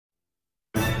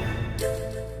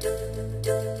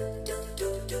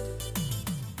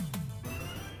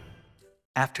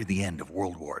After the end of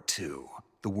World War II,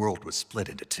 the world was split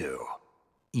into two,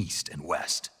 East and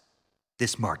West.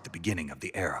 This marked the beginning of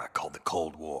the era called the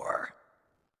Cold War.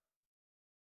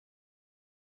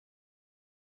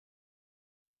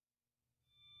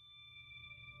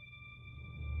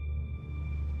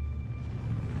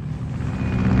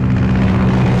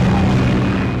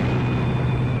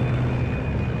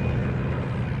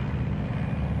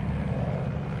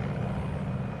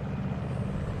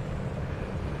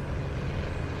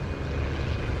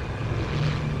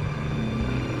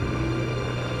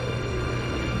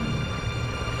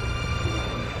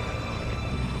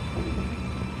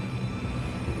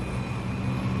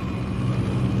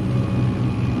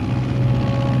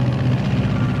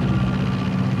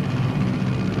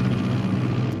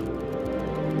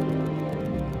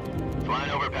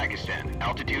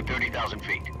 Altitude 30,000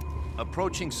 feet.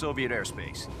 Approaching Soviet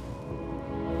airspace.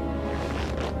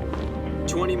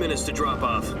 20 minutes to drop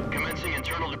off. Commencing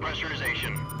internal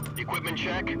depressurization. Equipment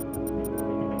check.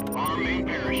 Arm main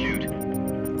parachute.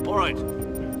 All right.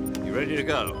 You ready to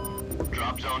go?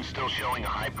 Drop zone still showing a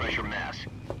high pressure mass.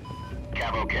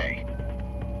 Cav okay.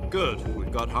 Good.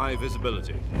 We've got high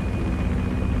visibility.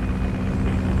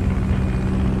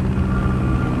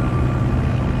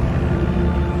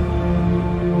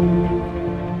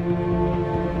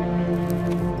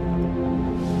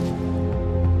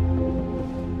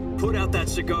 Put out that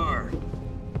cigar.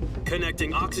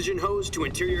 Connecting oxygen hose to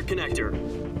interior connector.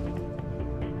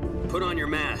 Put on your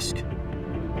mask.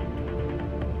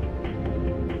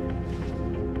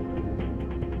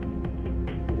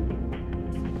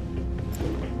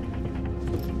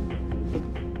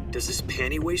 Does this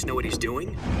panty waste know what he's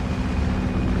doing?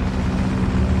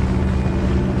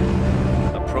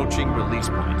 Approaching release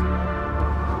point.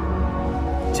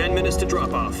 10 minutes to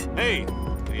drop off. Hey,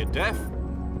 are you deaf?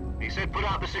 He said put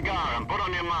out the cigar and put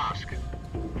on your mask.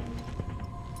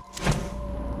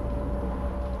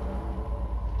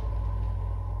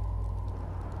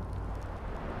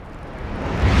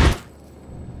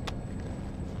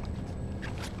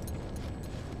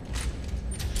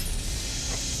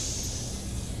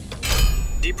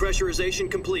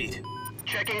 Depressurization complete.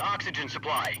 Checking oxygen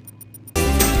supply.